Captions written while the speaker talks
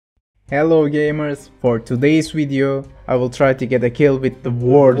Hello gamers, for today's video I will try to get a kill with the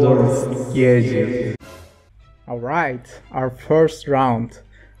Warden's gadget. Alright, our first round.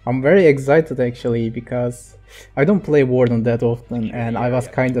 I'm very excited actually because I don't play Warden that often and I was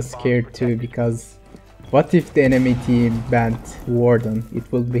kinda scared too because what if the enemy team banned Warden?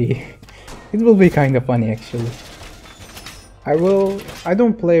 It will be kinda funny actually. I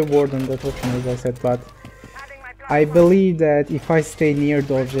don't play Warden that often as I said, but I believe that if I stay near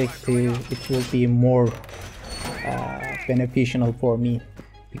the objective, it will be more beneficial for me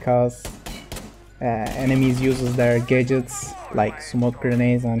because enemies uses their gadgets like smoke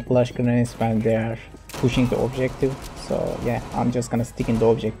grenades and flash grenades when they are pushing the objective. So yeah, I'm just gonna stick in the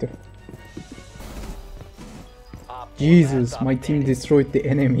objective. Jesus, my team destroyed the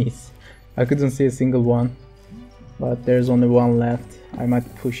enemies. I couldn't see a single one, but there's only one left. I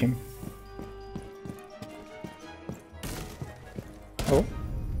might push him. Oh,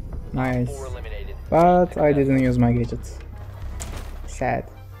 nice. But I didn't use my gadgets. Sad.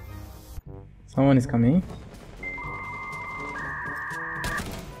 Someone is coming.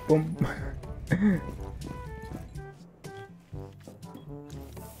 Boom.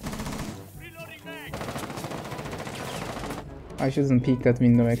 I shouldn't peek that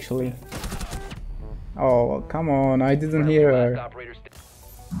window actually. Oh, come on, I didn't hear her.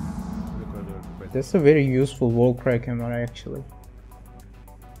 That's a very useful wall crack camera actually.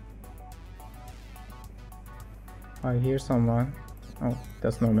 I hear someone. Oh,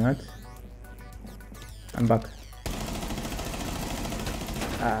 that's Nomad. I'm back.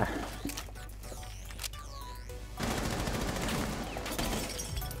 Ah.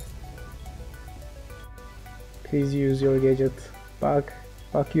 Please use your gadget. Bug,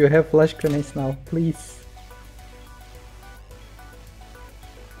 you have flash grenades now, please.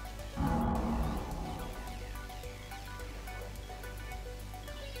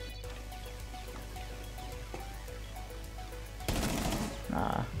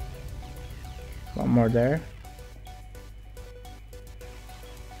 Ah, one more there.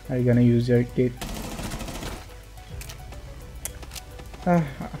 Are you gonna use your gate?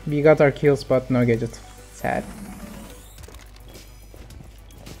 We got our kills, but no gadget. Sad.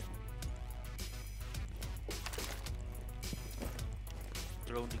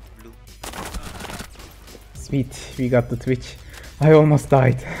 Sweet, we got the Twitch. I almost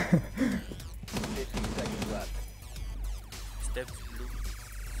died. 15 seconds left. Steps blue.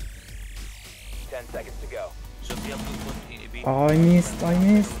 10 seconds to go. Oh, I missed.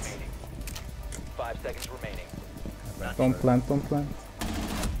 5 seconds remaining. Don't plant.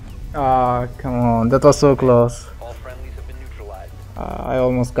 Ah, come on, that was so close. All friendlies have been neutralized. I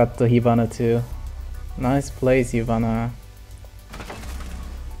almost got the Hibana too. Nice plays, Hibana.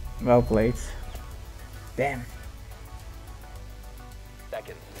 Well played. Damn.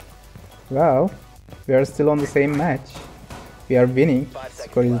 Seconds. Well, we are still on the same match. We are winning.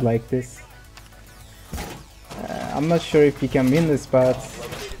 Score is like this. I'm not sure if we can win this, but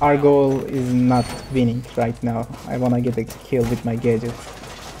our goal is not winning right now. I wanna get a kill with my gadget.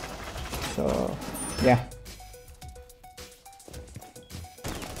 So, yeah.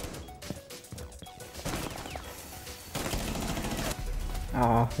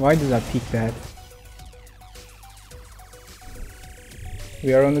 Ah, why did I pick that?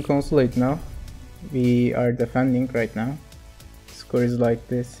 We are on the consulate now. We are defending right now. Score is like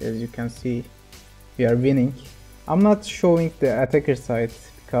this, as you can see. We are winning. I'm not showing the attacker side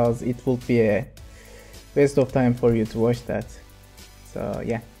because it will be a waste of time for you to watch that. So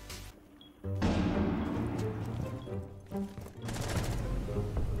yeah.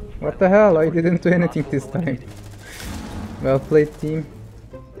 What the hell? I didn't do anything this time. Well played, team.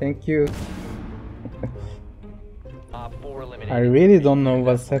 Thank you. I really don't know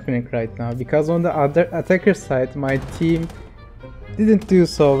what's happening right now because on the other attacker side my team didn't do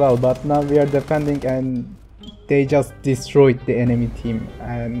so well, but now we are defending and they just destroyed the enemy team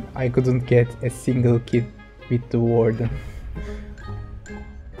and I couldn't get a single kill with the Warden.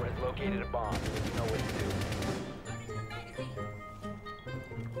 Located a bomb. You know what to do.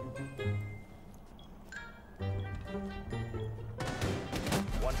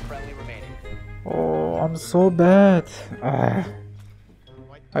 One friendly remaining. Oh, I'm so bad.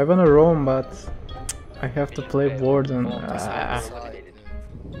 I wanna roam, but I have to play Warden.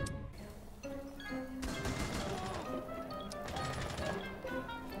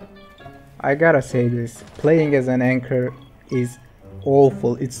 I gotta say this, playing as an anchor is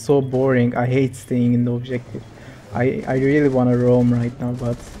awful. It's so boring. I hate staying in the objective. I really wanna roam right now,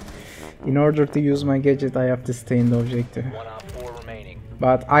 but in order to use my gadget I have to stay in the objective. 1 op 4 remaining.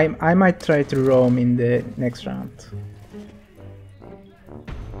 But I might try to roam in the next round.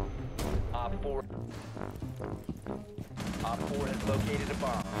 4. Op 4 has located a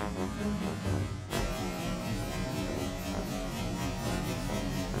bomb.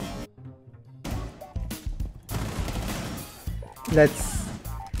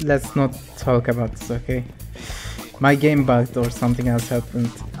 Let's not talk about this, okay? My game bugged or something else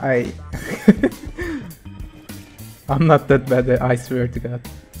happened. I'm not that bad, I swear to God.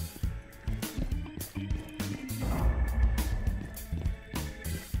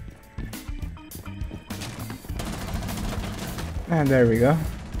 And there we go.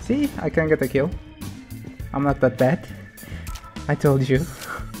 See, I can get a kill. I'm not that bad. I told you.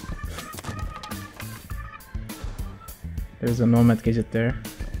 There's a nomad gadget there.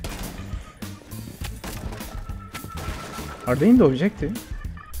 Are they in the objective?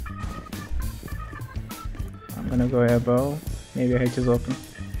 I'm gonna go above. Maybe hatch is open.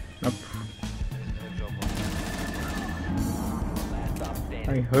 Nope.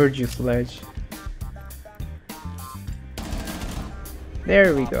 I heard you, Sledge.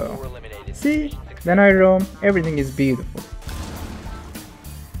 There we go. See? When I roam, everything is beautiful.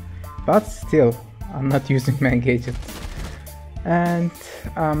 But still, I'm not using man gadget. And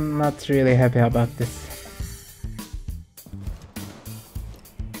I'm not really happy about this.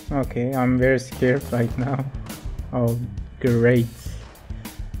 Okay, I'm very scared right now. Oh, great.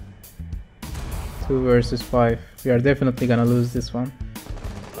 2 versus 5. We are definitely gonna lose this one.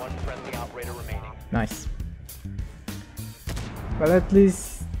 One friendly operator remaining. Nice. But at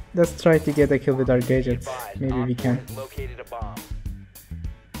least let's try to get a kill with our gadgets. Maybe we can. Located a bomb.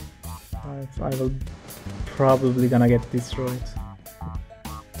 I will probably gonna get destroyed.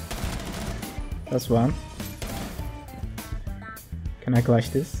 That's one. Can I clutch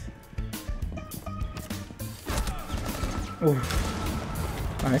this? Ooh.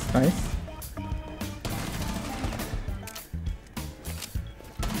 Nice, nice.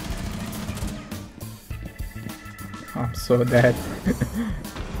 I'm so dead. The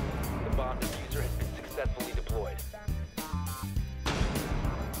bomb diffuser has been successfully deployed.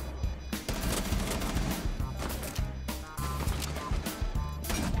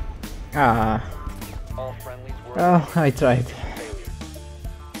 Ah. All friendlies were Oh, I tried.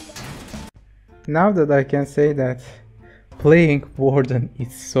 Now that I can say that playing Warden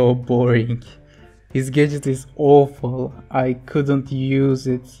is so boring. His gadget is awful. I couldn't use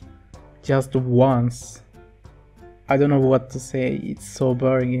it just once. I don't know what to say. It's so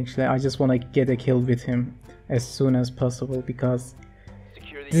boring actually. I just want to get a kill with him as soon as possible because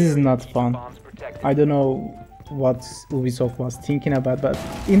this is not fun. I don't know what Ubisoft was thinking about, but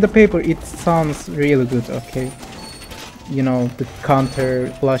in the paper it sounds really good, okay? You know, the counter,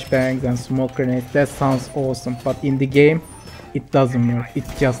 flashbangs and smoke grenades, that sounds awesome, but in the game it doesn't work. It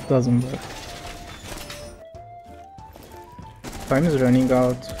just doesn't work. Time is running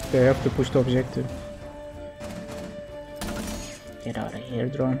out. They have to push the objective. Get out of here,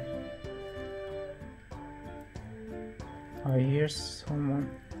 drone. I hear someone.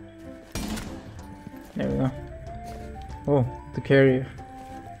 There we go. Oh, the carrier.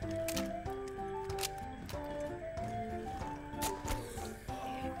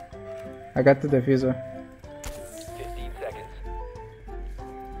 I got the diffuser. 15 seconds.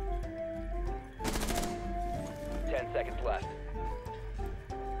 10 seconds left.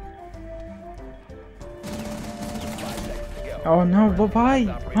 5 seconds to go. Oh no, but why?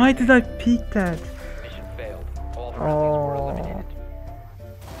 Why did I peek that? Mission failed. All friendlies were eliminated.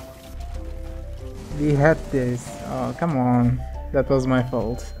 We had this. Oh, come on. That was my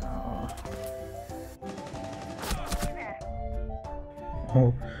fault.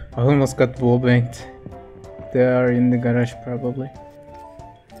 Oh, I almost got wallbanged. They are in the garage probably.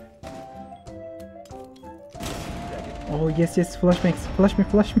 Oh yes, yes, flash me, flash me,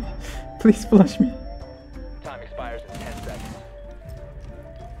 flash me. Please flash me. Time expires in 10 seconds.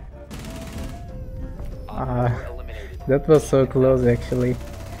 Eliminated. That was so close actually.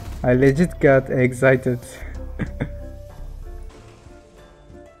 I legit got excited.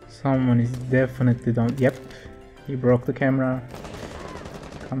 Someone is definitely down. Yep, he broke the camera.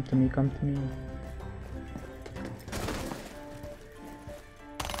 Come to me, come to me.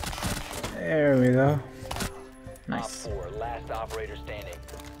 There we go. Nice. Op 4, last operator standing.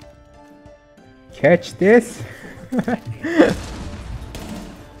 Catch this.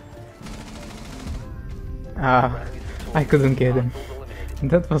 Ah, I couldn't get him.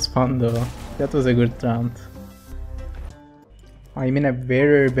 That was fun though. That was a good round. I'm in a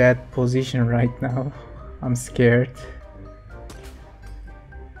very bad position right now. I'm scared.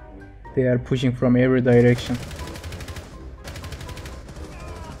 They are pushing from every direction.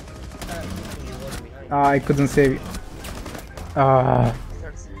 I couldn't save it.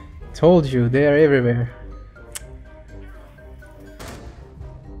 told you, they are everywhere.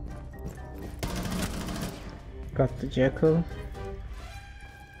 Got the jackal.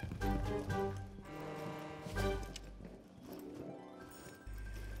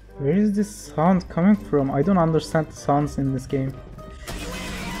 Where is this sound coming from? I don't understand the sounds in this game.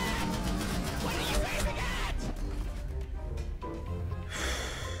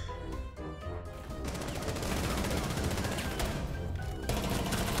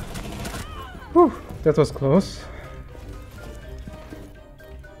 Whew, that was close.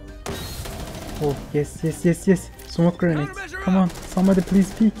 Oh, yes, yes, yes, yes. Smoke grenades. Come on, somebody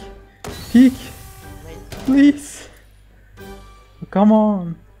please peek. Peek! Please! Come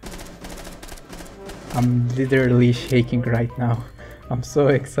on! I'm literally shaking right now. I'm so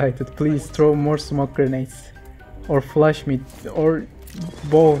excited. Please throw more smoke grenades. Or flash me. Or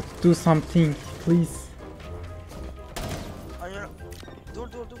both. Do something. Please.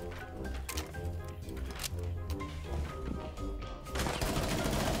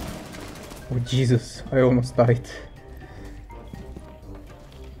 Oh Jesus, I almost died.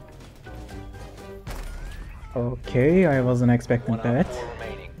 Okay, I wasn't expecting that.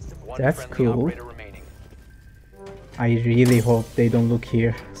 That's cool. I really hope they don't look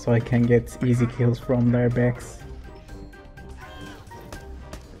here, so I can get easy kills from their backs.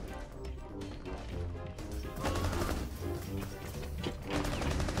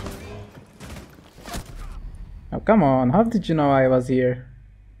 Oh, come on, how did you know I was here?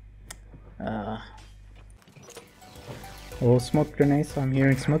 Oh, smoke grenades, I'm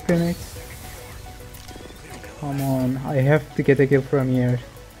hearing smoke grenades. Come on, I have to get a kill from here.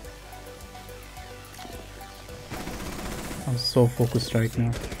 I'm so focused right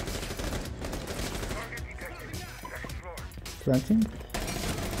now. Planting.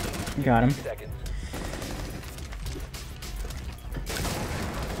 Got him.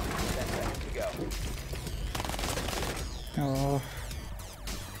 Oh.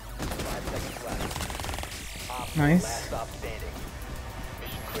 Nice.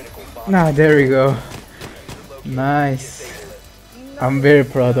 Nah, there we go. Nice. I'm very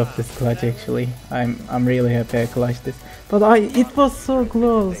proud of this clutch actually. I'm really happy I clutched this. But it was so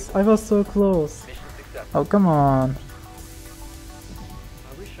close. I was so close. Oh come on. I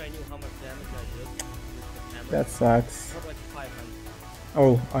wish I knew how much damage I did with the hammer. That sucks. Not like 500.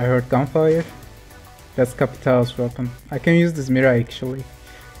 Oh, I heard gunfire. That's Capital's weapon. I can use this mirror actually.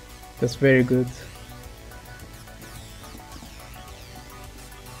 That's very good.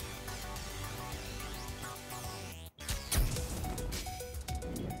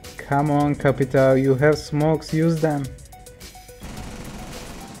 Come on, Capital, you have smokes, use them.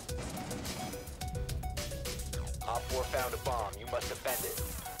 Op 4 found a bomb. You must defend it.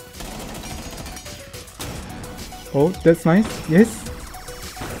 Oh, that's nice. Yes.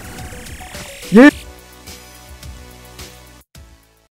 Yes.